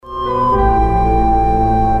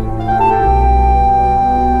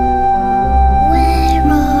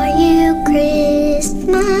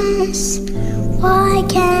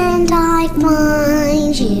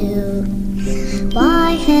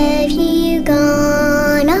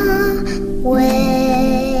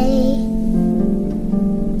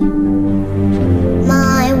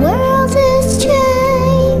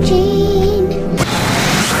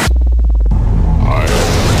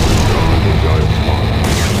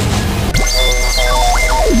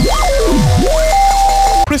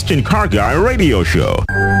Christian Car Guy Radio Show.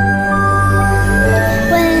 Where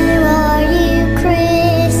are you,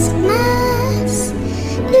 Christmas?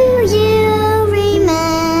 Do you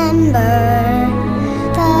remember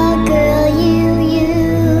the girl you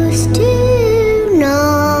used to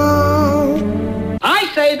know? I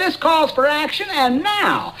say this calls for action, and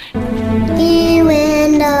now. You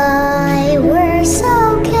and I were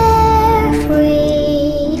so carefree.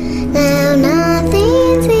 Now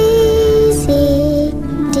nothing's easy.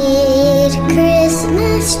 Did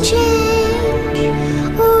Christmas change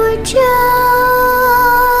or just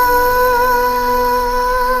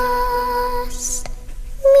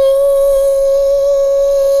me?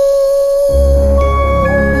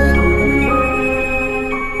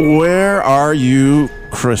 Where are you,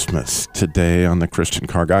 Christmas? Today on the Christian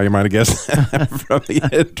Car Guy. You might have guessed that from the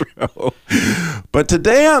intro. But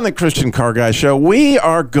today on the Christian Car Guy Show, we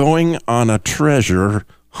are going on a treasure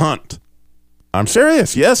hunt. I'm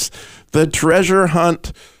serious. Yes, the treasure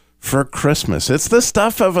hunt for Christmas. It's the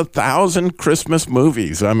stuff of 1,000 Christmas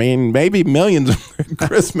movies. I mean, maybe millions of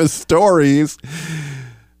Christmas stories.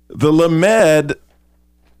 The lament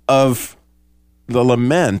of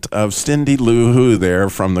Cindy Lou Who there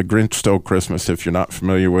from The Grinch Stole Christmas. If you're not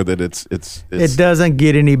familiar with it, it's It doesn't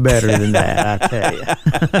get any better than that, I tell you.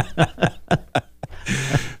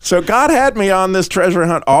 So God had me on this treasure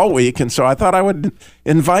hunt all week, and so I thought I would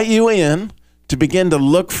invite you in to begin to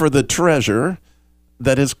look for the treasure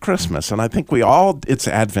that is Christmas. And I think it's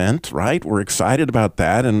Advent, right? We're excited about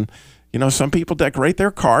that. And, you know, some people decorate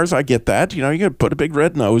their cars. I get that. You know, you could put a big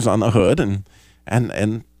red nose on the hood and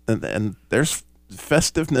there's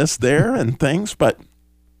festiveness there and things. But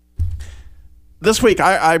this week,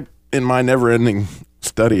 I in my never-ending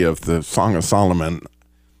study of the Song of Solomon,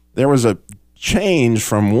 there was a change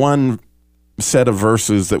from one set of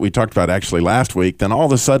verses that we talked about actually last week. Then all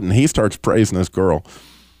of a sudden, he starts praising this girl.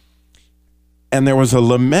 And there was a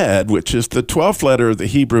lamed, which is the 12th letter of the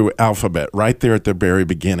Hebrew alphabet, right there at the very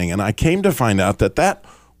beginning. And I came to find out that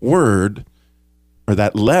word, or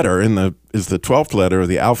that letter is the 12th letter of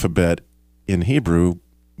the alphabet in Hebrew,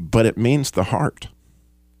 but it means the heart.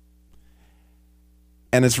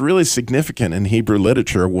 And it's really significant in Hebrew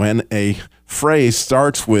literature when a phrase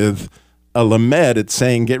starts with a lamed, it's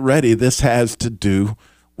saying, get ready, this has to do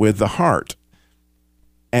with the heart.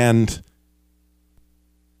 And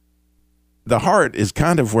the heart is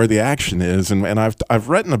kind of where the action is. And I've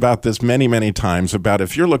written about this many, many times, about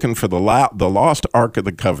if you're looking for the lost Ark of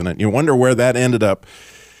the Covenant, you wonder where that ended up.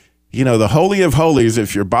 You know, the Holy of Holies,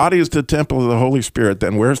 if your body is the temple of the Holy Spirit,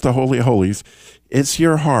 then where's the Holy of Holies? It's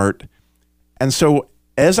your heart. And so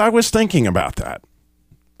as I was thinking about that,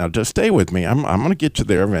 now just stay with me. I'm going to get you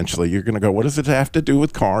there eventually. You're going to go, what does it have to do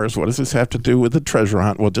with cars? What does this have to do with the treasure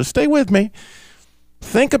hunt? Well, just stay with me.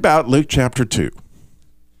 Think about Luke chapter 2.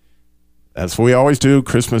 That's what we always do,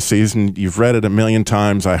 Christmas season. You've read it a million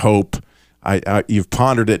times, I hope. You've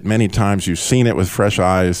pondered it many times. You've seen it with fresh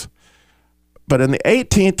eyes. But in the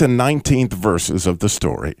 18th and 19th verses of the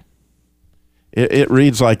story, it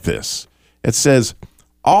reads like this. It says,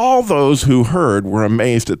 all those who heard were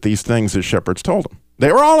amazed at these things the shepherds told them. They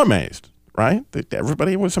were all amazed, right?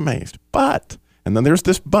 Everybody was amazed. But, and then there's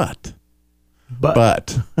this but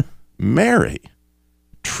Mary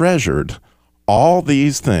treasured all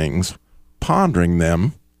these things, pondering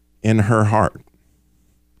them in her heart.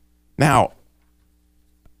 Now,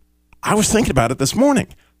 I was thinking about it this morning.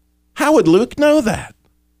 How would Luke know that?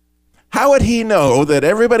 How would he know that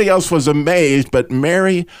everybody else was amazed, but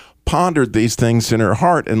Mary pondered these things in her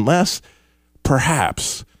heart, unless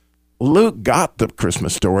perhaps Luke got the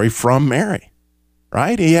Christmas story from Mary,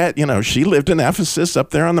 right? He had, she lived in Ephesus up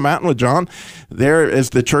there on the mountain with John. There, as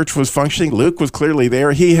the church was functioning, Luke was clearly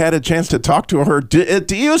there. He had a chance to talk to her.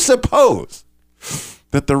 Do you suppose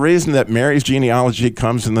that the reason that Mary's genealogy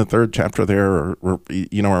comes in the 3rd chapter there,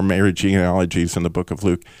 or Mary genealogies in the book of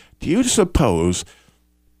Luke, do you suppose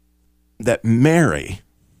that Mary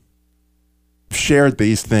shared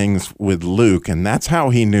these things with Luke, and that's how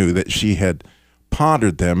he knew that she had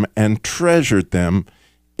pondered them and treasured them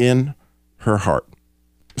in her heart?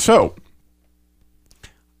 So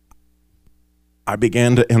I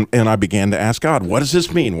began to ask God, what does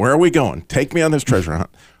this mean? Where are we going? Take me on this treasure hunt.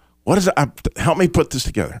 What is it? Help me put this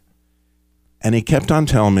together. And he kept on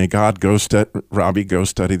telling me, Robbie, go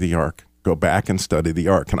study the ark. Go back and study the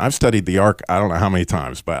ark. And I've studied the ark, I don't know how many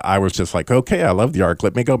times, but I was just like, okay, I love the ark.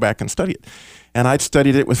 Let me go back and study it. And I'd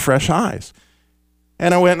studied it with fresh eyes.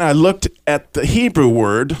 And I went and I looked at the Hebrew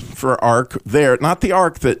word for ark there, not the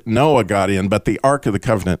ark that Noah got in, but the Ark of the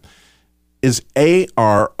Covenant, is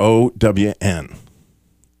AROWN.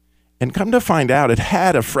 And come to find out, it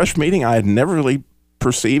had a fresh meaning I had never really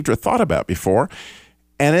perceived or thought about before.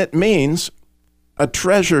 And it means a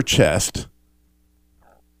treasure chest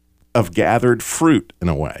of gathered fruit in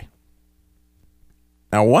a way.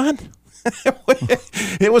 Now, what?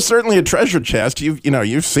 It was certainly a treasure chest.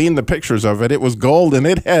 You've seen the pictures of it. It was gold, and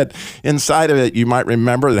it had inside of it, you might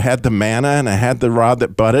remember, it had the manna and it had the rod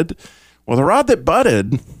that budded. Well, the rod that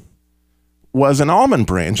budded was an almond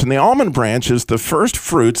branch, and the almond branch is the first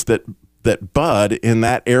fruits that bud in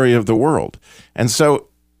that area of the world. And so,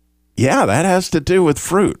 yeah, that has to do with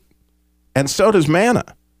fruit. And so does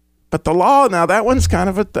manna. But the law, now that one's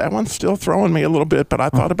that one's still throwing me a little bit, but I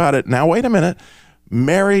thought about it. Now, wait a minute.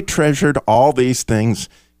 Mary treasured all these things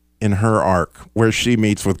in her ark where she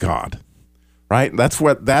meets with God, right? That's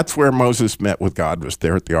where Moses met with God, was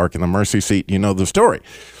there at the ark in the mercy seat. You know the story.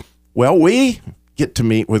 Well, we get to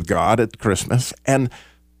meet with God at Christmas. And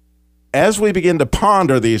as we begin to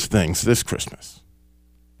ponder these things this Christmas,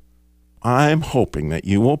 I'm hoping that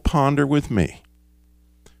you will ponder with me,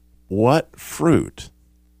 what fruit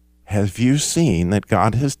have you seen that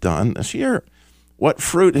God has done this year? What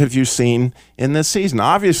fruit have you seen in this season?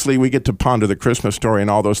 Obviously, we get to ponder the Christmas story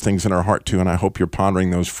and all those things in our heart too, and I hope you're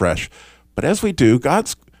pondering those fresh. But as we do,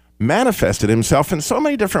 God's manifested himself in so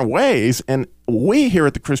many different ways, and we here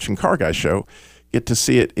at the Christian Car Guy Show get to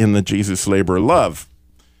see it in the Jesus Labor Love.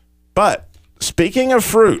 But speaking of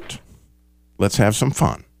fruit, let's have some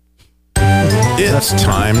fun. It's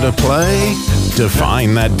time to play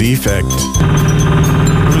Define That Defect.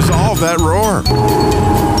 Resolve that roar.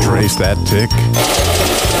 Trace that tick.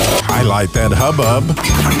 Highlight that hubbub.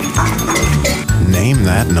 Name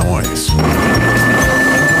that noise.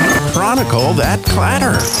 Chronicle that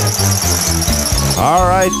clatter. All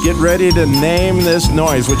right, get ready to name this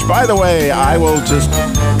noise, which, by the way, I will just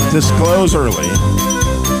disclose early,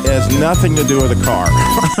 has nothing to do with a car.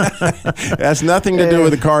 It has nothing to do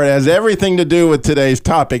with a car. It has everything to do with today's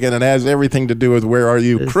topic, and it has everything to do with Where Are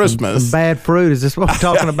You Christmas. Some bad fruit. Is this what we're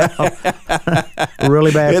talking about?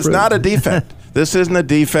 Really bad fruit. It's not a defect. This isn't a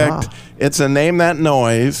defect. It's a name that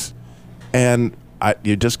noise, and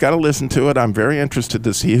you just got to listen to it. I'm very interested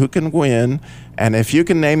to see who can win, and if you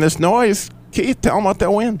can name this noise, Keith, tell them what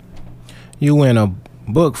they'll win. You win a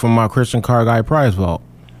book from my Christian Car Guy prize vault.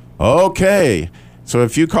 Okay. So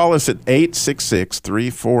if you call us at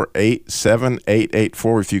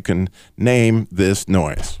 866-348-7884, if you can name this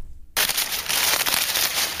noise.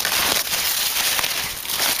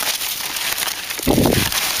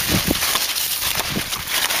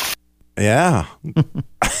 Yeah.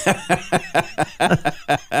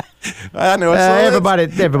 I know.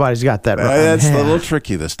 Everybody's got that right. It's a little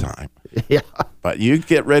tricky this time. Yeah. But you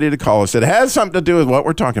get ready to call us. It has something to do with what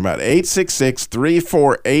we're talking about.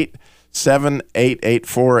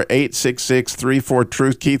 866-348-7884,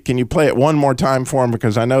 866-34-TRUTH. Keith, can you play it one more time for him?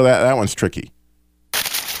 Because I know that one's tricky.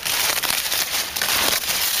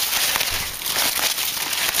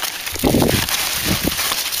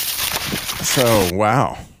 So,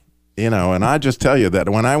 wow. And I just tell you that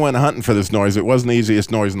when I went hunting for this noise, it wasn't the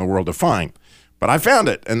easiest noise in the world to find. But I found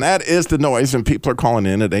it, and that is the noise, and people are calling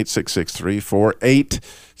in at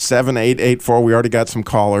 866-348-7884. We already got some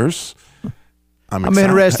callers. I'm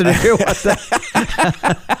interested to hear what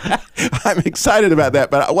that. I'm excited about that.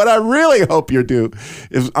 But what I really hope you do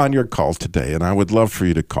is on your calls today, and I would love for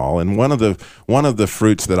you to call. And one of the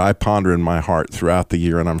fruits that I ponder in my heart throughout the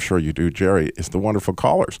year, and I'm sure you do, Jerry, is the wonderful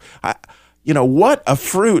callers. What a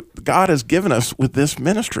fruit God has given us with this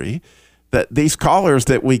ministry, that these callers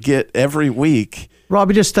that we get every week.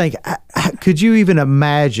 Robbie, just think, could you even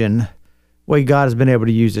imagine the way God has been able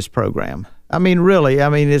to use this program? I mean, really,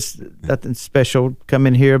 it's nothing special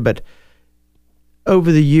coming here, but over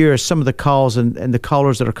the years, some of the calls and the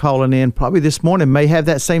callers that are calling in probably this morning may have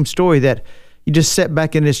that same story, that you just sit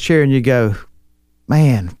back in this chair and you go,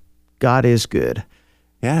 man, God is good.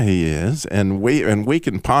 Yeah, he is. And we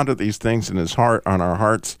can ponder these things in his heart, on our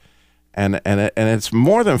hearts. And it's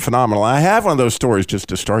more than phenomenal. I have one of those stories just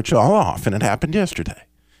to start you all off, and it happened yesterday.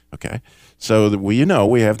 Okay. So we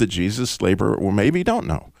have the Jesus Labor, or maybe you don't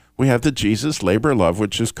know. We have the Jesus Labor Love,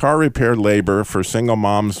 which is car repair labor for single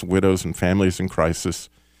moms, widows, and families in crisis.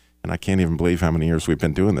 And I can't even believe how many years we've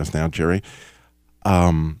been doing this now, Jerry.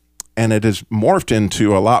 And it has morphed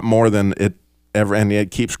into a lot more than it ever, and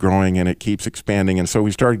it keeps growing and it keeps expanding. And so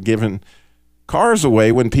we started giving cars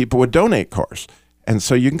away when people would donate cars. And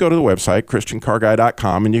so you can go to the website,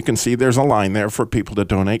 ChristianCarGuy.com, and you can see there's a line there for people to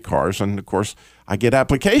donate cars. And, of course, I get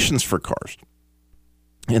applications for cars.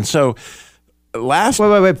 And so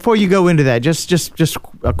Wait. Before you go into that, just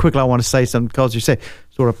quickly, I want to say something, because you say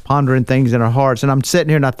sort of pondering things in our hearts. And I'm sitting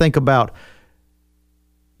here and I think about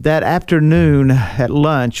that afternoon at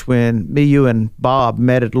lunch when me, you, and Bob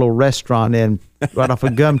met at a little restaurant right off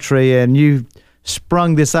of Gumtree, and you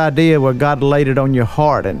sprung this idea where God laid it on your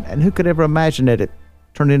heart, and who could ever imagine that it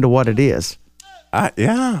turned into what it is? I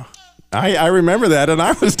remember that, and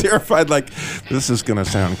I was terrified, like, this is going to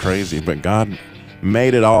sound crazy, but God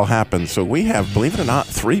made it all happen. So we have, believe it or not,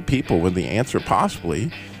 3 people with the answer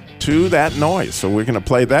possibly to that noise. So we're going to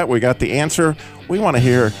play that. We got the answer. We want to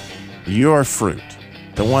hear your fruit,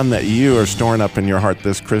 the one that you are storing up in your heart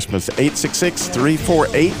this Christmas.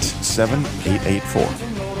 866-348-7884.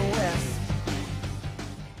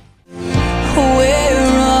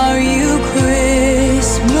 Where are you,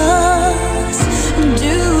 Christmas?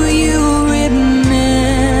 Do you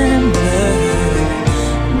remember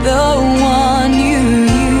the one you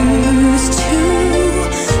used to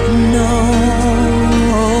know?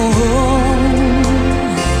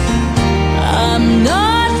 I'm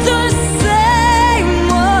not the same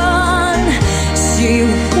one. See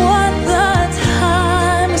what the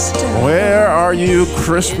time has done. Where are you,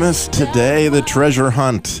 Christmas today? The treasure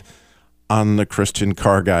hunt on the Christian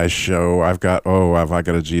Car Guys show. I've got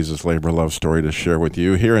a Jesus labor love story to share with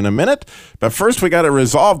you here in a minute. But first we got to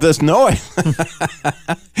resolve this noise.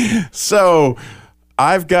 So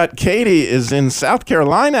I've got Katie is in South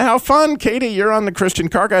Carolina. How fun, Katie. You're on the Christian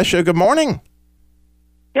Car Guys show. Good morning.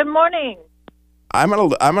 Good morning. I'm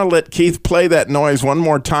gonna let Keith play that noise one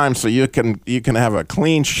more time so you can have a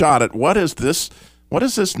clean shot at what is this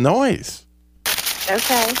noise?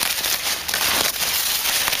 Okay.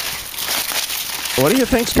 What do you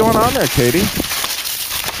think's going on there, Katie?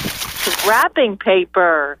 Wrapping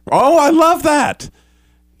paper. Oh, I love that.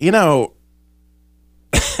 You know,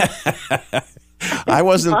 I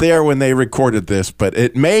wasn't there when they recorded this, but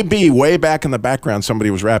it may be way back in the background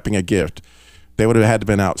somebody was wrapping a gift. They would have had to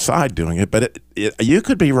been outside doing it, but you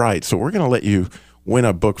could be right. So we're going to let you win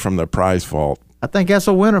a book from the prize vault. I think that's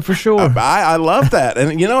a winner for sure. I love that.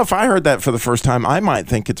 And, you know, if I heard that for the first time, I might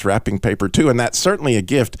think it's wrapping paper, too. And that's certainly a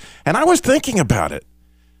gift. And I was thinking about it.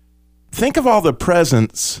 Think of all the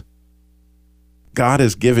presents God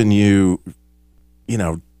has given you, you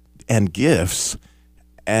know, and gifts.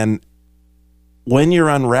 And when you're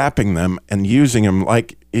unwrapping them and using them,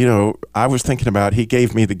 like, you know, I was thinking about, he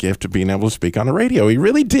gave me the gift of being able to speak on the radio. He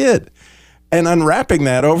really did. And unwrapping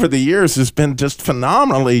that over the years has been just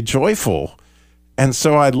phenomenally joyful. And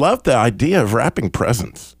so I love the idea of wrapping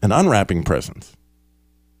presents and unwrapping presents.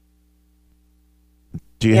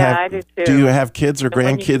 I do too. Do you have kids or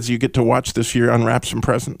grandkids you get to watch this year unwrap some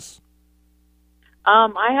presents?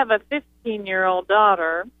 I have a 15-year-old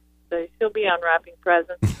daughter, so she'll be unwrapping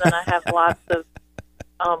presents. Then I have lots of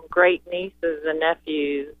great nieces and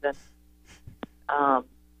nephews, and so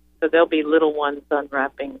there'll be little ones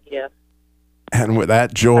unwrapping gifts. And with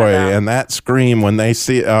that joy and that scream when they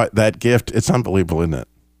see that gift, it's unbelievable, isn't it?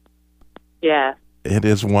 Yeah. It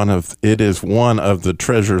is one of the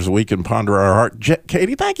treasures we can ponder our heart.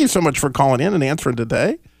 Katie, thank you so much for calling in and answering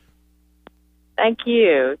today. Thank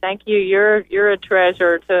you. You're a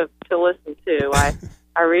treasure to listen to.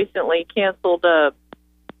 I recently canceled a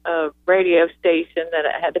radio station that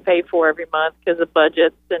I had to pay for every month because of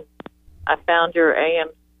budgets, and I found you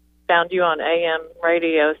on AM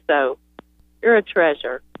radio. So you're a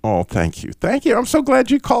treasure. Oh, thank you. I'm so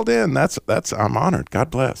glad you called in. I'm honored.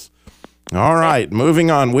 God bless. All right,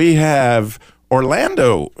 moving on. We have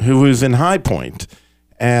Orlando, who is in High Point.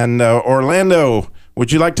 And Orlando,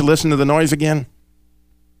 would you like to listen to the noise again?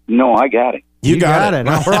 No, I got it. You got it.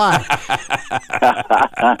 All right.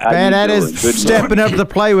 Man, that is stepping up to the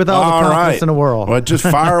play with all the confidence in the world. Well, just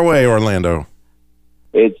fire away, Orlando.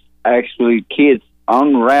 It's actually kids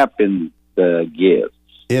unwrapping the gifts.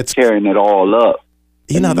 It's carrying it all up.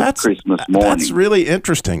 You know, that's Christmas morning. That's really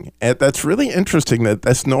interesting. That's really interesting that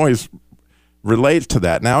this noise relates to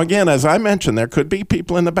that. Now, again, as I mentioned, there could be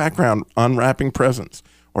people in the background unwrapping presents,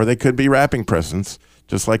 or they could be wrapping presents,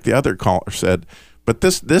 just like the other caller said. But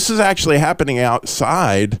this is actually happening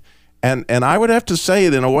outside, and I would have to say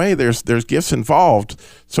that in a way there's gifts involved.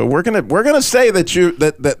 So we're gonna say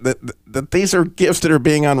that these are gifts that are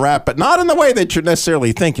being unwrapped, but not in the way that you're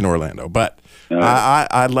necessarily thinking, Orlando. But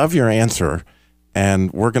I love your answer,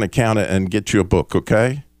 and we're gonna count it and get you a book.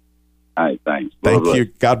 Okay. All right, thanks. Thank you.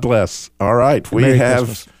 God bless. All right. Merry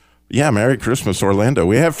Christmas. Merry Christmas, Orlando.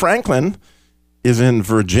 We have Franklin is in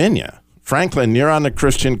Virginia. Franklin, you're on the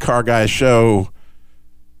Christian Car Guy show.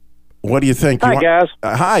 What do you think? Hi, guys.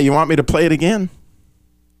 Hi. You want me to play it again?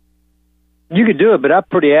 You could do it, but I'm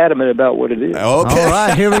pretty adamant about what it is. Okay. All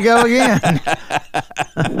right. Here we go again.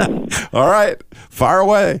 All right. Fire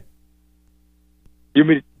away. You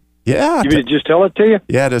mean Yeah. You mean to just tell it to you?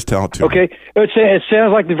 Yeah, just tell it to me. Okay. It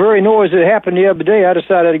sounds like the very noise that happened the other day. I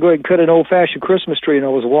decided to go ahead and cut an old-fashioned Christmas tree, and I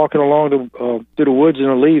was walking along through the woods and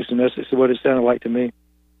the leaves, and that's what it sounded like to me.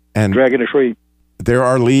 And dragging a tree. There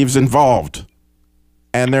are leaves involved.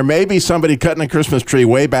 And there may be somebody cutting a Christmas tree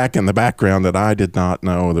way back in the background that I did not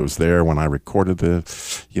know that was there when I recorded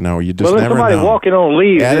this. You know, you just never know. Somebody walking on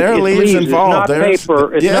leaves. Yeah, there are leaves involved. It's not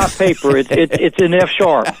paper. It's not paper. It's an F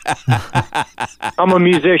sharp. I'm a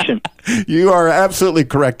musician. You are absolutely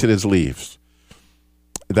correct. It is leaves.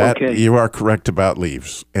 You are correct about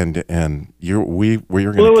leaves, and we're going to. Well,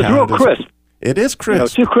 it was real crisp. It is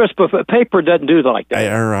crisp. Too crisp, but paper doesn't do like that.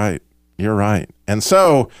 You're right. You're right. And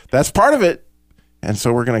so that's part of it. And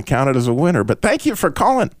so we're going to count it as a winner. But thank you for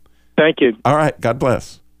calling. Thank you. All right. God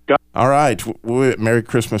bless. All right. Merry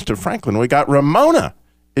Christmas to Franklin. We got Ramona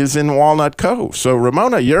is in Walnut Cove. So,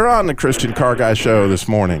 Ramona, you're on the Christian Car Guy Show this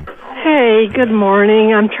morning. Hey, good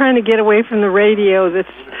morning. I'm trying to get away from the radio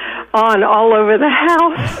that's on all over the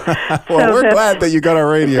house. Well, we're glad that you got our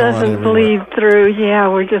radio on. It doesn't bleed through. Yeah,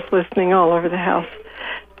 we're just listening all over the house.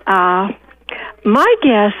 My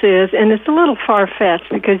guess is, and it's a little far-fetched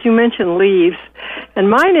because you mentioned leaves, and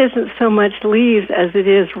mine isn't so much leaves as it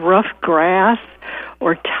is rough grass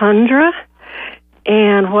or tundra.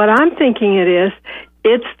 And what I'm thinking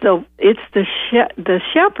it's the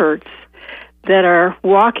shepherds that are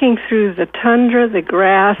walking through the tundra, the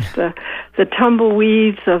grass, the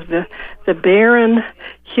tumbleweeds of the barren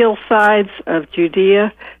hillsides of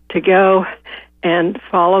Judea to go and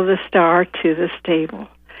follow the star to the stable.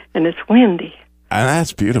 And it's windy. And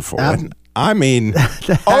that's beautiful. I mean,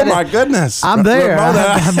 oh my goodness. I'm there.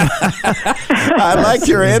 I like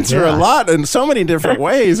your answer a lot in so many different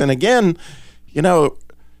ways. And again, you know,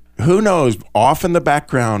 who knows? Off in the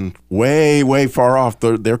background, way, way far off,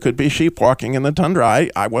 there could be sheep walking in the tundra.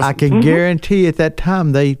 I can guarantee at that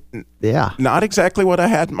time not exactly what I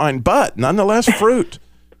had in mind, but nonetheless fruit.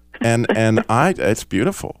 and it's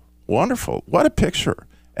beautiful, wonderful. What a picture!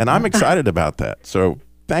 And I'm excited about that. So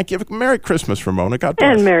thank you. Merry Christmas, Ramona. God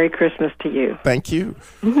bless. And Merry Christmas to you. Thank you.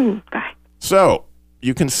 Mm-hmm. Bye. So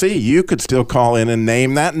you can see you could still call in and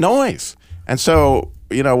name that noise, and so.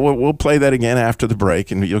 You know, we'll play that again after the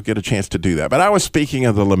break, and you'll get a chance to do that. But I was speaking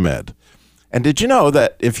of the Lamed. And did you know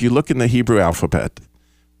that if you look in the Hebrew alphabet,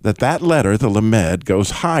 that letter, the Lamed,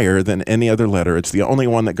 goes higher than any other letter? It's the only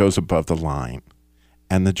one that goes above the line.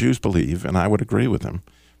 And the Jews believe, and I would agree with them,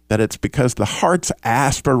 that it's because the heart's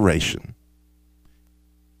aspiration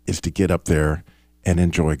is to get up there and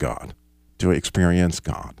enjoy God, to experience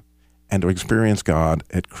God. And to experience God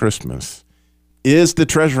at Christmas is the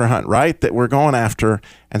treasure hunt, right, that we're going after.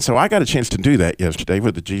 And so I got a chance to do that yesterday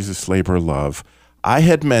with the Jesus Labor of Love. I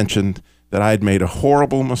had mentioned that I had made a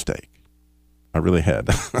horrible mistake. I really had.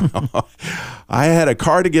 I had a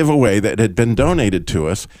car to give away that had been donated to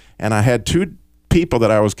us, and I had two people that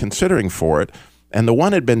I was considering for it. And the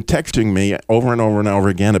one had been texting me over and over and over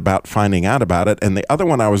again about finding out about it. And the other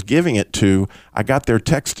one I was giving it to, I got their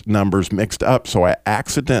text numbers mixed up, so I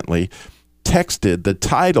accidentally texted the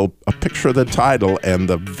title, a picture of the title and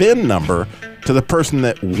the VIN number to the person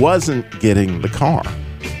that wasn't getting the car.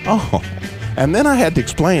 Oh, and then I had to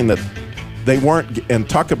explain that they weren't, and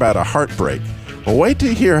talk about a heartbreak. Well, wait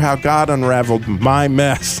to hear how God unraveled my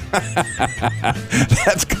mess.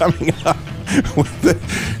 That's coming up with the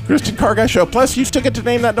Christian Car Guy Show. Plus, you still get to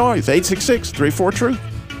name that noise, 866-34-TRUTH.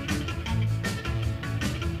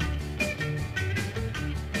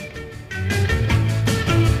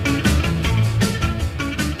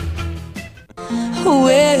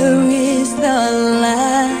 Where is the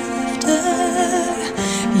laughter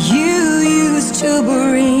you used to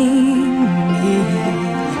bring me?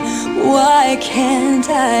 Why can't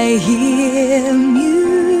I hear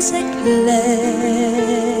music play?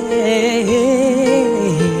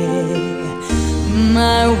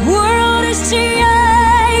 My world is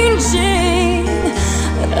changing.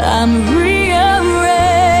 I'm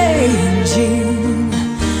rearranging.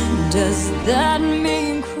 Does that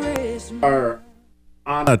mean Christmas?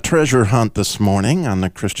 On a treasure hunt this morning on the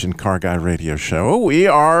Christian Car Guy Radio Show, we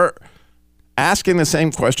are asking the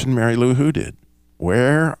same question Mary Lou Who did.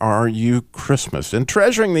 Where are you Christmas? And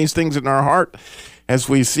treasuring these things in our heart as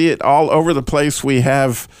we see it all over the place. We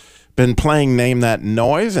have been playing Name That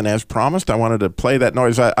Noise, and as promised, I wanted to play that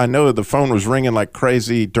noise. I know the phone was ringing like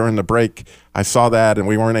crazy during the break. I saw that, and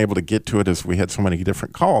we weren't able to get to it as we had so many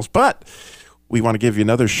different calls. But we want to give you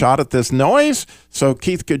another shot at this noise. So,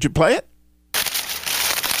 Keith, could you play it?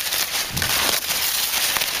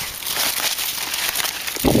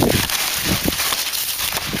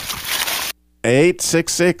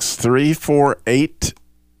 866-348-TRUTH.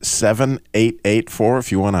 7884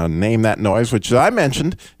 if you want to name that noise, which I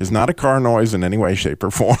mentioned is not a car noise in any way, shape,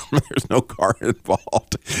 or form. There's no car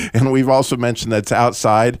involved. And we've also mentioned that's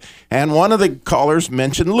outside. And one of the callers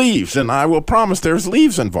mentioned leaves, and I will promise there's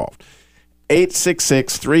leaves involved.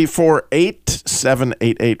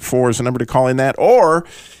 866-348-7884 is the number to call in that. Or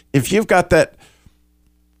if you've got that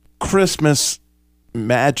Christmas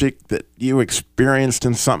magic that you experienced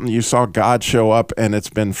in something, you saw God show up and it's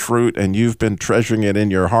been fruit and you've been treasuring it in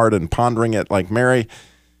your heart and pondering it like Mary,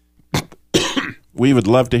 we would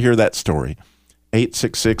love to hear that story.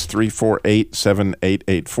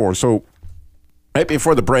 866-348-7884. So right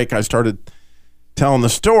before the break, I started telling the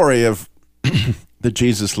story of the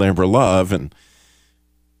Jesus Labor of Love. And,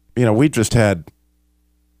 you know, we just had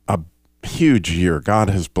a huge year. God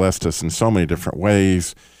has blessed us in so many different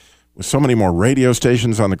ways. With so many more radio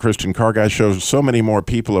stations on the Christian Car Guy Show, so many more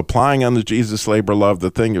people applying on the Jesus Labor of Love, the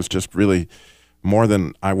thing is just really more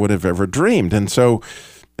than I would have ever dreamed. And so,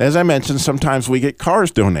 as I mentioned, sometimes we get cars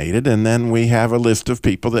donated, and then we have a list of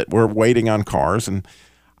people that were waiting on cars. And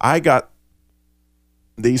I got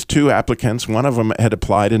these two applicants. One of them had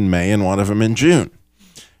applied in May and one of them in June.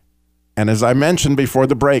 And as I mentioned before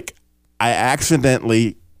the break, I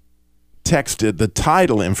accidentally texted the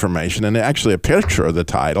title information and actually a picture of the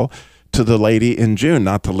title to the lady in June,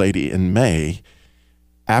 not the lady in May,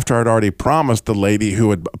 after I'd already promised the lady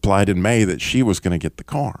who had applied in May that she was going to get the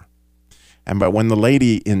car. But when the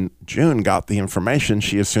lady in June got the information,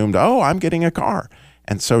 she assumed, oh, I'm getting a car.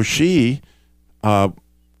 And so she,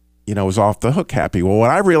 was off the hook happy. Well,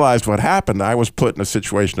 when I realized what happened, I was put in a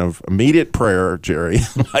situation of immediate prayer, Jerry.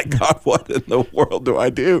 Like, God, what in the world do I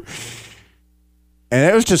do? And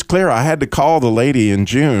it was just clear. I had to call the lady in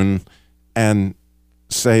June and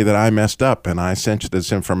say that I messed up and I sent you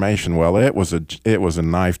this information. Well, it was a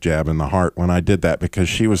knife jab in the heart when I did that, because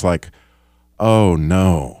she was like, oh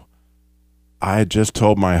no, I had just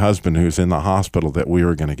told my husband who's in the hospital that we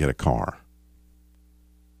were going to get a car.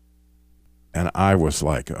 And I was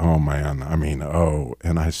like, oh man,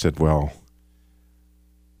 and I said, well,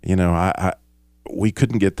 we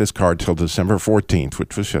couldn't get this car till December 14th,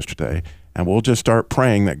 which was yesterday. And we'll just start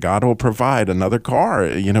praying that God will provide another car,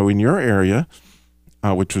 in your area,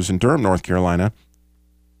 which was in Durham, North Carolina.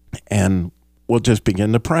 And we'll just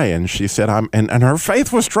begin to pray. And she said, and her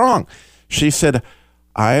faith was strong. She said,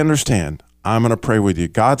 I understand. I'm going to pray with you.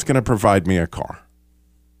 God's going to provide me a car.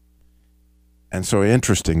 And so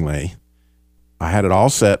interestingly, I had it all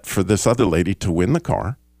set for this other lady to win the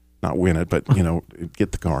car. Not win it, but,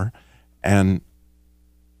 get the car. And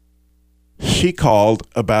she called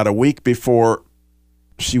about a week before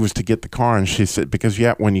she was to get the car, and she said, because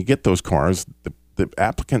when you get those cars, the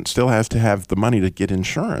applicant still has to have the money to get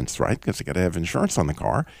insurance, right? Because they got to have insurance on the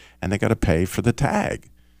car, and they got to pay for the tag,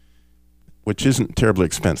 which isn't terribly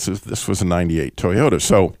expensive. This was a 98 Toyota.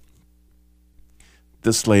 So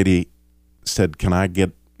this lady said, can I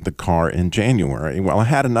get the car in January? Well, I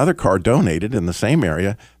had another car donated in the same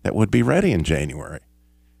area that would be ready in January.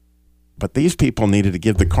 But these people needed to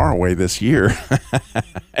give the car away this year.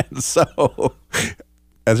 And so,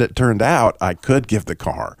 as it turned out, I could give the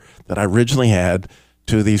car that I originally had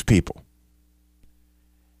to these people.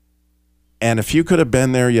 And if you could have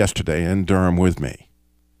been there yesterday in Durham with me,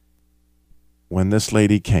 when this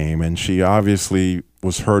lady came, and she obviously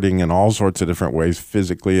was hurting in all sorts of different ways,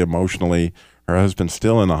 physically, emotionally, her husband's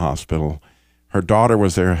still in the hospital. Her daughter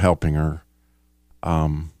was there helping her.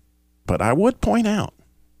 But I would point out,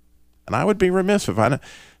 and I would be remiss if I...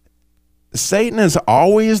 Satan is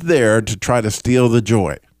always there to try to steal the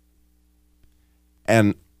joy.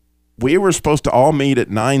 And we were supposed to all meet at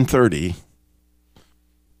 9:30,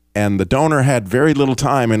 and the donor had very little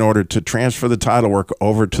time in order to transfer the title work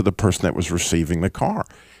over to the person that was receiving the car.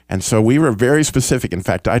 And so we were very specific. In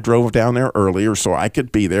fact, I drove down there earlier so I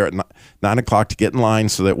could be there at 9 o'clock to get in line,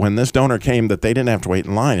 so that when this donor came, that they didn't have to wait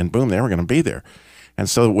in line, and boom, they were going to be there. And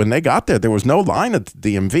so when they got there, there was no line at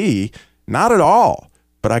the DMV, not at all.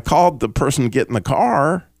 But I called the person getting the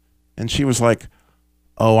car, and she was like,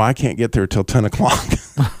 oh, I can't get there till 10 o'clock.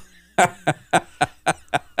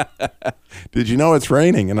 Did you know it's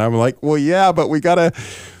raining? And I'm like, well, yeah, but we got to...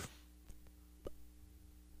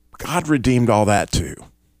 God redeemed all that too.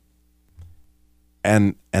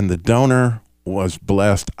 And the donor was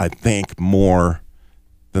blessed, I think, more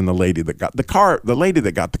than the lady that got the car. The lady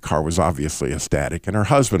that got the car was obviously ecstatic, and her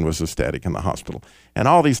husband was ecstatic in the hospital, and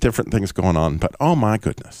all these different things going on. But oh my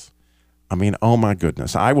goodness. Oh my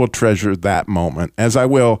goodness. I will treasure that moment, as I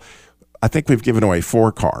will. I think we've given away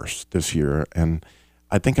 4 cars this year, and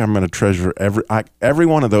I think I'm going to treasure every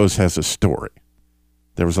one of those has a story.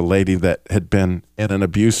 There was a lady that had been in an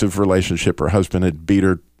abusive relationship. Her husband had beat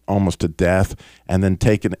her almost to death and then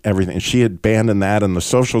taken everything. She had abandoned that, and the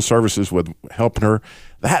social services with helping her.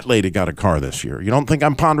 That lady got a car this year. You don't think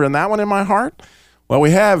I'm pondering that one in my heart? Well,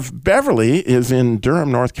 we have Beverly is in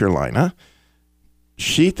Durham, North Carolina.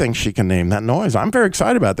 She thinks she can name that noise. I'm very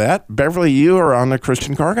excited about that. Beverly, you are on the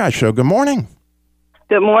Christian Car Guy Show. Good morning.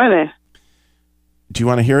 Good morning. Do you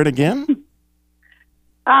want to hear it again?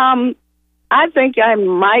 I think I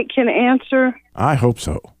might can answer. I hope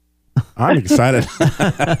so. I'm excited.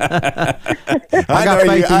 I got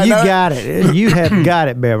faith that you got it. You have got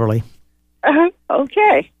it, Beverly.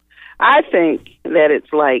 Okay. I think that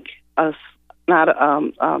it's like I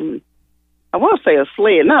want to say a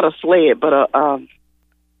sled, not a sled, but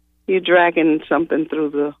you're dragging something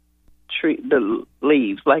through the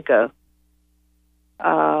leaves, like a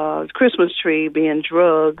Christmas tree being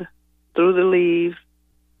dragged through the leaves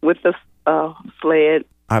with the sled.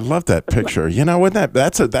 I love that picture. You know, wouldn't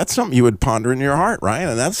that's something you would ponder in your heart, right?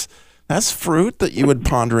 And that's fruit that you would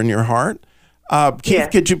ponder in your heart. Keith,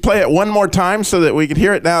 could you play it one more time so that we could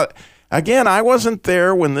hear it? Now, again, I wasn't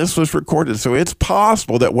there when this was recorded, so it's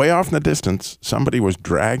possible that way off in the distance, somebody was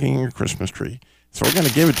dragging your Christmas tree. So we're going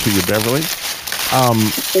to give it to you, Beverly.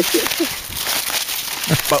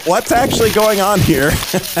 But what's actually going on here,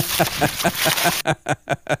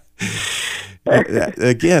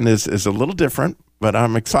 again, is a little different, but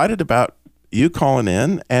I'm excited about you calling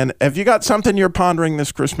in. And have you got something you're pondering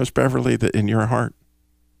this Christmas, Beverly, that in your heart?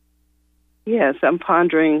 Yes, I'm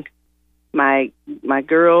pondering my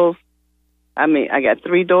girls. I mean, I got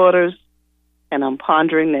 3 daughters, and I'm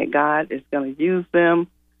pondering that God is going to use them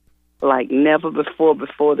like never before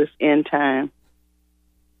this end time.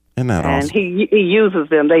 Isn't that and awesome? he uses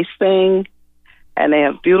them. They sing, and they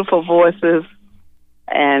have beautiful voices,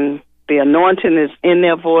 and the anointing is in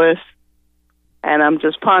their voice. And I'm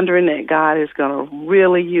just pondering that God is going to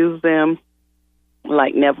really use them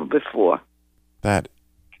like never before. That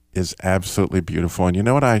is absolutely beautiful. And you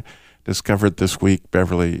know what I discovered this week,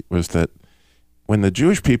 Beverly, was that when the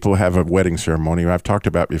Jewish people have a wedding ceremony, I've talked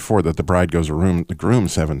about before that the bride goes around the groom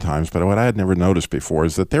 7 times, but what I had never noticed before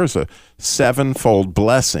is that there's a 7-fold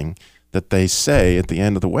blessing that they say at the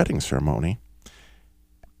end of the wedding ceremony.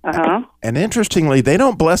 Uh-huh. And interestingly, they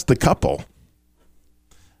don't bless the couple.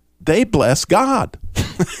 They bless God.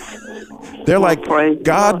 They're like,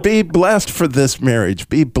 God, be blessed for this marriage.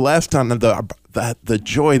 Be blessed on the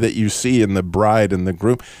joy that you see in the bride and the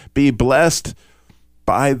groom. Be blessed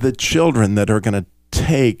by the children that are going to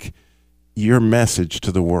take your message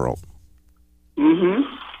to the world. Mm-hmm.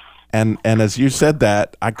 And as you said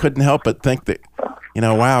that, I couldn't help but think that,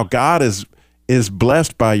 wow, God is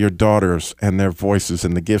blessed by your daughters and their voices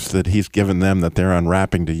and the gifts that he's given them that they're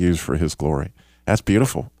unwrapping to use for his glory. That's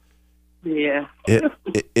beautiful. Yeah.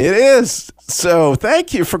 It is. So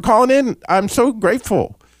thank you for calling in. I'm so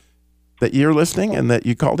grateful that you're listening and that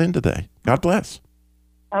you called in today. God bless.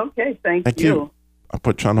 Okay, thank you. you. I'll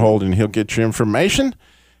put you on hold and he'll get your information.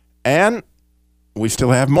 And we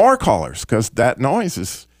still have more callers because that noise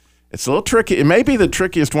it's a little tricky. It may be the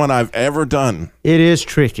trickiest one I've ever done. It is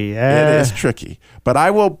tricky. It is tricky. But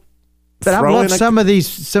I will. But I love some of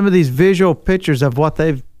these visual pictures of what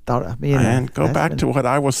they've thought of. And go back to what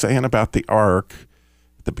I was saying about the ark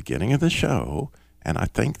at the beginning of the show. And I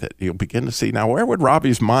think that you'll begin to see now, where would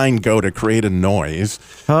Robbie's mind go to create a noise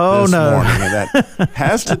this morning? And that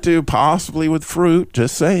has to do possibly with fruit,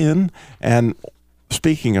 just saying. And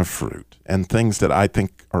speaking of fruit and things that I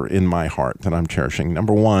think are in my heart that I'm cherishing,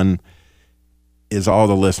 number one is all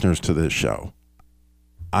the listeners to this show.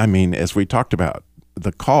 I mean, as we talked about,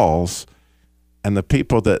 the calls and the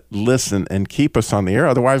people that listen and keep us on the air.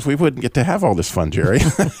 Otherwise, we wouldn't get to have all this fun, Jerry.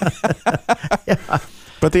 Yeah.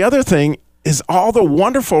 But the other thing is all the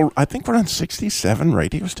wonderful, I think we're on 67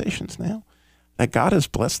 radio stations now, that God has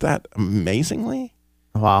blessed that amazingly.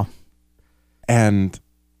 Wow. And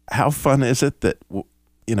how fun is it that,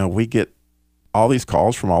 we get all these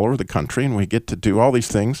calls from all over the country and we get to do all these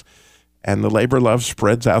things, and the labor love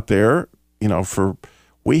spreads out there,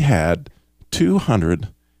 we had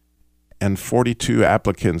 242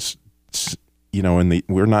 applicants,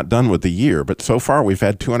 we're not done with the year, but so far we've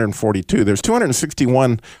had 242. There's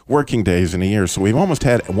 261 working days in a year, so we've almost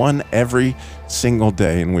had one every single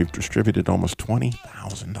day, and we've distributed almost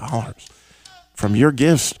 $20,000 from your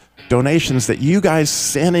gifts, donations that you guys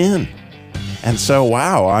sent in. And so,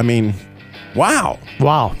 wow.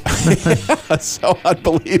 So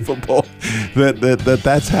unbelievable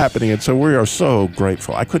that's happening. And so we are so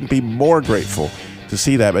grateful. I couldn't be more grateful to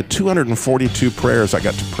see that. But 242 prayers I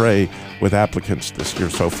got to pray with applicants this year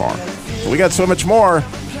so far. We got so much more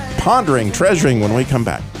pondering, treasuring when we come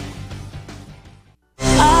back.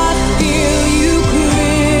 I feel you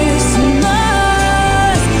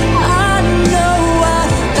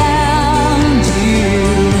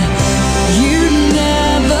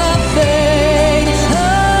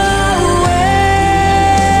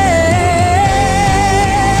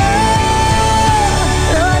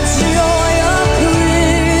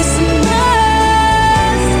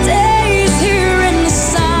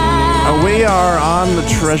are on the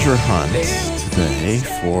treasure hunt today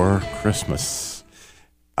for Christmas.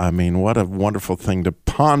 I mean, what a wonderful thing to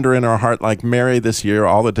ponder in our heart, like Mary this year,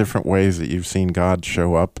 all the different ways that you've seen God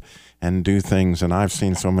show up and do things. And I've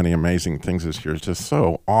seen so many amazing things this year. It's just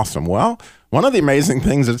so awesome. Well, one of the amazing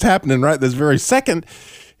things that's happening right this very second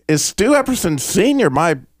is Stu Epperson Sr.,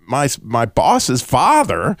 my boss's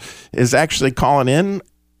father, is actually calling in.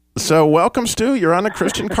 So welcome, Stu. You're on the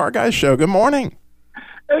Christian Car Guy Show. Good morning.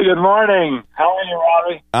 Hey, good morning. How are you,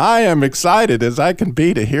 Robbie? I am excited as I can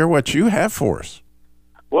be to hear what you have for us.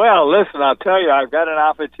 Well, listen, I'll tell you, I've got an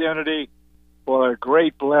opportunity for a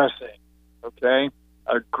great blessing, okay?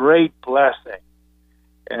 A great blessing.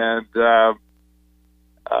 And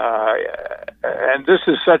this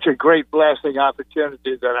is such a great blessing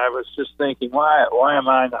opportunity that I was just thinking, why am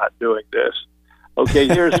I not doing this? Okay,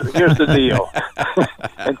 here's the deal.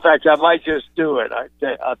 In fact, I might just do it.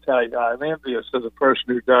 I'll tell you, I'm envious of the person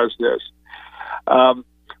who does this.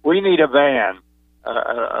 We need a van.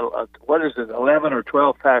 What is it, 11 or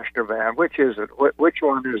 12 passenger van? Which is it? Which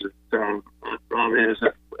one is it? Is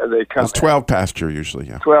it? It's 12 passenger usually,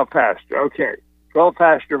 yeah. 12 passenger, okay. 12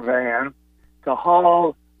 passenger van to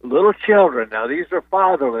haul little children. Now, these are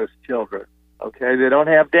fatherless children, okay? They don't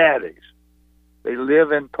have daddies. They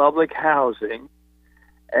live in public housing,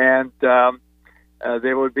 and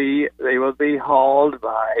they will be hauled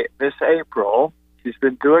by Miss April. She's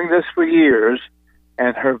been doing this for years,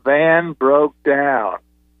 and her van broke down.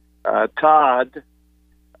 Todd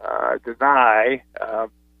Denai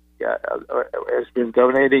has been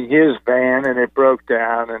donating his van, and it broke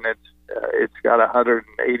down, and it's got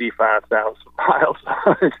 185,000 miles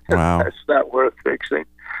on it. Wow. It's not worth fixing.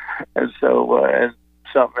 And so, and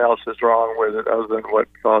something else is wrong with it other than what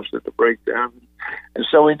caused it to break down. And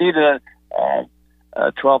so we need a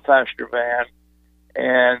 12-passenger van.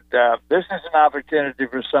 And this is an opportunity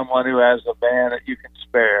for someone who has a van that you can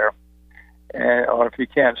spare. Or if you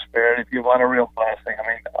can't spare it, if you want a real blessing, I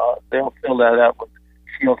mean, she'll fill that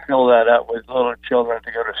up with little children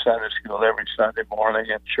to go to Sunday school every Sunday morning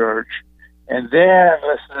at church. And then,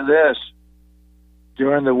 listen to this,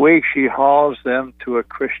 during the week she hauls them to a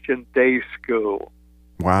Christian day school.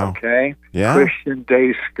 Wow. Okay? Yeah. Christian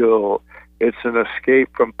day school. It's an escape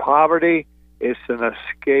from poverty. It's an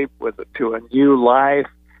escape to a new life,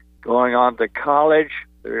 going on to college.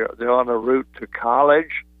 They're on a route to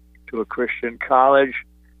college, to a Christian college,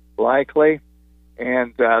 likely.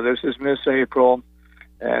 And this is Miss April,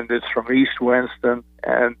 and it's from East Winston.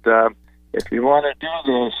 And if you want to do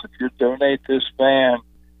this, if you donate this van,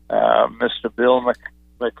 Mr. Bill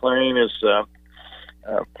McLean is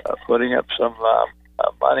putting up some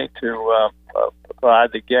money to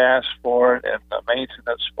provide the gas for it and the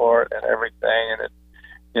maintenance for it and everything.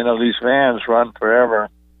 And these vans run forever.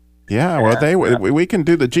 Yeah, well, we can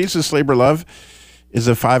do the Jesus Labor Love is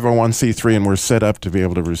a 501c3, and we're set up to be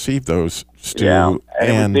able to receive those, Stu. Yeah,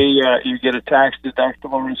 and you get a tax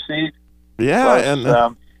deductible receipt. Yeah,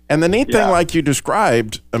 plus, and the neat thing, like you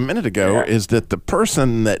described a minute ago, is that the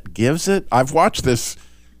person that gives it, I've watched this,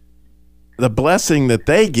 the blessing that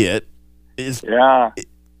they get is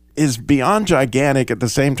beyond gigantic at the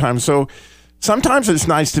same time. So sometimes it's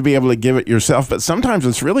nice to be able to give it yourself, but sometimes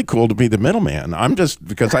it's really cool to be the middleman.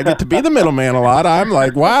 Because I get to be the middleman a lot, I'm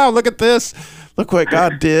like, wow, look at this. Look what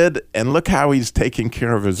God did, and look how he's taking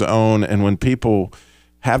care of his own. And when people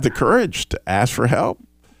have the courage to ask for help,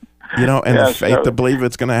 and the faith to believe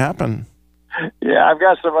it's going to happen. Yeah, I've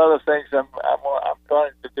got some other things I'm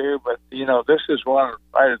going to do, but, this is one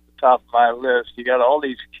right at the top of my list. You got all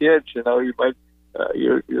these kids, you might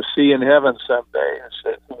you'll see in heaven someday. And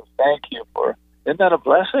say, thank you for, isn't that a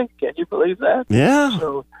blessing? Can you believe that?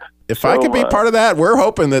 Yeah. If I could be part of that, we're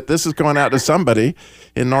hoping that this is going out to somebody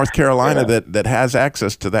in North Carolina that has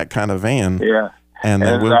access to that kind of van. Yeah. And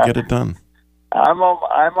then we'll get it done. I'm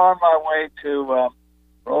on my way to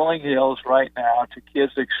Rolling Hills right now to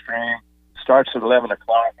Kids Extreme. Starts at 11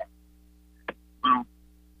 o'clock.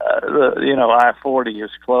 I-40 is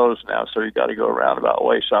closed now, so you got to go a roundabout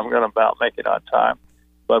way. So I'm going to about make it on time.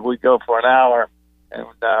 But we go for an hour, and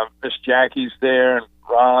Miss Jackie's there, and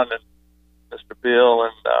Ron, and Mr. Bill,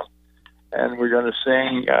 and we're going to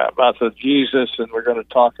sing about the Jesus, and we're going to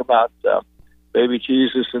talk about baby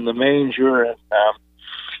Jesus in the manger,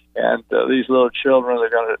 and these little children are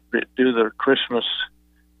going to do their Christmas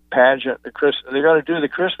pageant. They're going to do the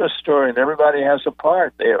Christmas story, and everybody has a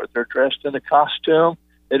part. They're dressed in a costume.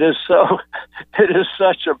 It is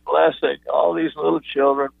such a blessing. All these little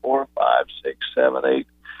children, 4, 5, 6, 7, 8,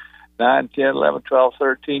 9, 10, 11, 12,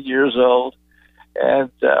 13 years old, and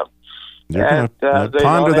you're going to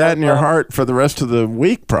ponder that in your heart for the rest of the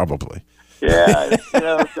week, probably. Yeah,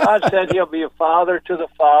 God said He'll be a father to the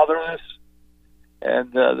fatherless,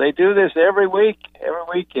 and they do this every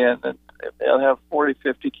weekend, and they'll have 40,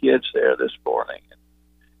 50 kids there this morning,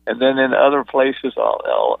 and then in other places,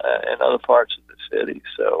 in other parts of the city.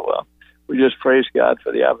 So we just praise God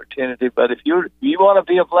for the opportunity. But if you want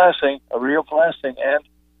to be a blessing, a real blessing,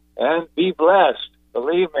 and be blessed,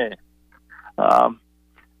 believe me,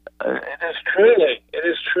 it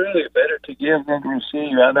is truly better to give than to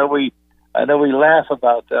receive. I know we laugh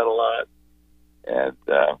about that a lot and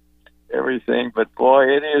everything, but boy,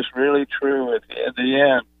 it is really true in the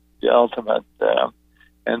end, the ultimate.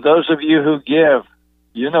 And those of you who give,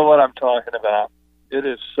 you know what I'm talking about. It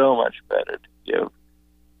is so much better to give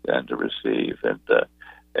than to receive. And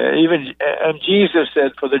Jesus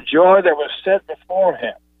said, for the joy that was set before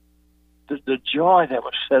him, the joy that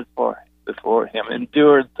was set before him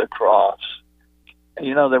endured the cross.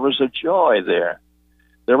 There was a joy there.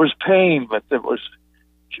 There was pain, but there was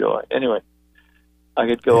joy. Anyway, I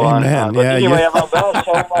could go on and on. But anyway, I'm about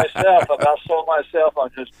sold myself. I'm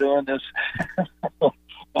just doing this.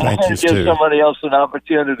 Thank you, Stu. Give somebody else an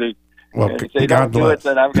opportunity. Well, and if they God don't bless. do it,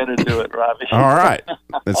 then I'm going to do it, Robbie. All right.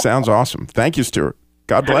 That sounds awesome. Thank you, Stuart.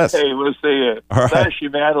 God bless. Hey, we'll see you. All right. Bless you,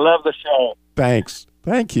 man. I love the show. Thanks.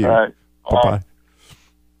 Thank you. All right. Bye-bye.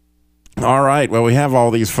 All right. Well, we have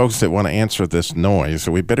all these folks that want to answer this noise,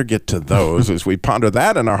 so we better get to those as we ponder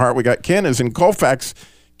that in our heart. We got Ken is in Colfax.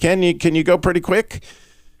 Ken, can you go pretty quick?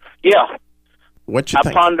 Yeah. What you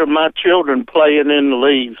think? I ponder my children playing in the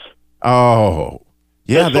leaves. Oh,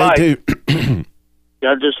 yeah, they do.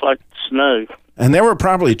 Yeah, just like the snow. And there were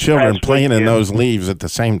probably children playing in those leaves at the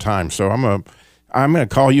same time. So I'm gonna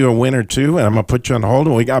call you a winner too, and I'm gonna put you on hold.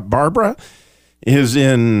 And we got Barbara is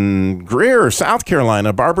in Greer, South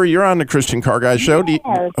Carolina. Barbara, you're on the Christian Car Guy Show.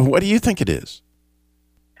 What do you think it is?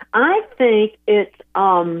 I think it's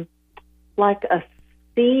like a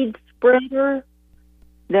seed spreader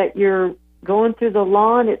that you're going through the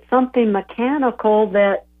lawn. It's something mechanical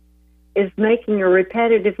that is making a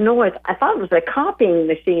repetitive noise. I thought it was a copying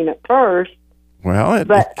machine at first. Well, it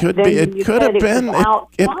could be. It could have been.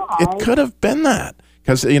 It could have been that.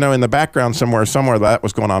 Because, in the background somewhere that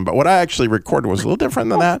was going on. But what I actually recorded was a little different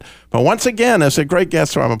than that. But once again, it's a great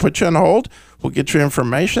guest, so I'm going to put you on hold. We'll get your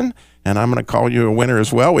information, and I'm going to call you a winner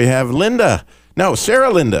as well. We have Sarah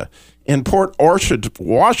Linda in Port Orchard,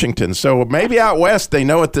 Washington. So maybe out west they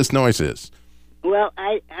know what this noise is. Well,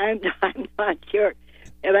 I'm not sure.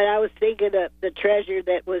 But I was thinking of the treasure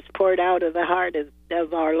that was poured out of the heart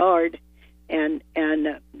of our Lord. And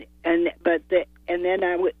then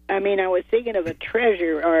I was thinking of a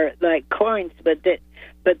treasure or like coins, but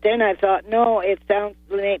then I thought, no, it sounds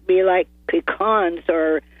maybe like pecans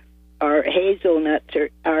or hazelnuts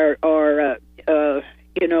or the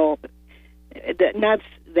nuts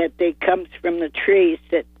that they comes from the trees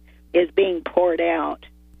that is being poured out.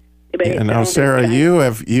 But Sarah, you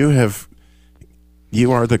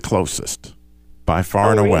are the closest. By far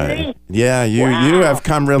and away. Really? Yeah, you have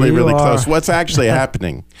come really close. What's actually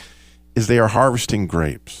happening is they are harvesting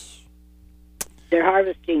grapes. They're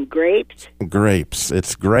harvesting grapes? Grapes.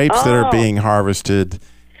 It's grapes that are being harvested.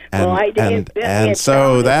 And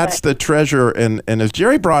so that's the treasure. And as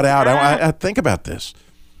Jerry brought out, I think about this.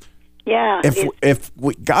 Yeah. If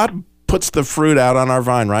God puts the fruit out on our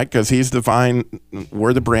vine, right? Because he's the vine,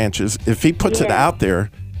 we're the branches. If he puts it out there,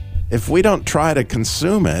 if we don't try to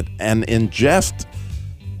consume it and ingest,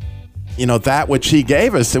 that which he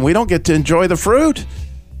gave us, then we don't get to enjoy the fruit.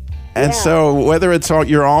 And so whether it's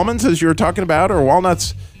your almonds, as you were talking about, or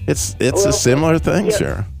walnuts, it's a similar thing,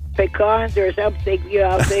 Sarah. Pecans or something,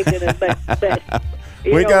 I'm thinking of, but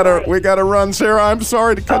we gotta run, Sarah. I'm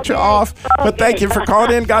sorry to cut you off, but thank you for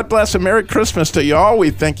calling in. God bless and Merry Christmas to you all. We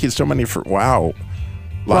thank you so many for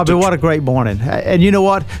Robbie, what a great morning. And you know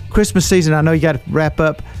what? Christmas season, I know you got to wrap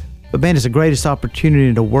up. But man, it's the greatest opportunity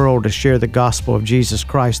in the world to share the gospel of Jesus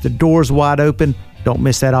Christ. The door's wide open. Don't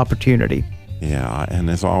miss that opportunity. Yeah, and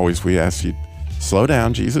as always, we ask you, slow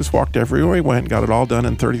down. Jesus walked everywhere he went, got it all done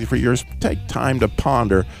in 33 years. Take time to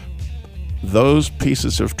ponder those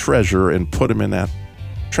pieces of treasure and put them in that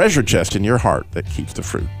treasure chest in your heart that keeps the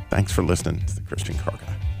fruit. Thanks for listening to the Christian Car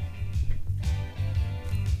Guy.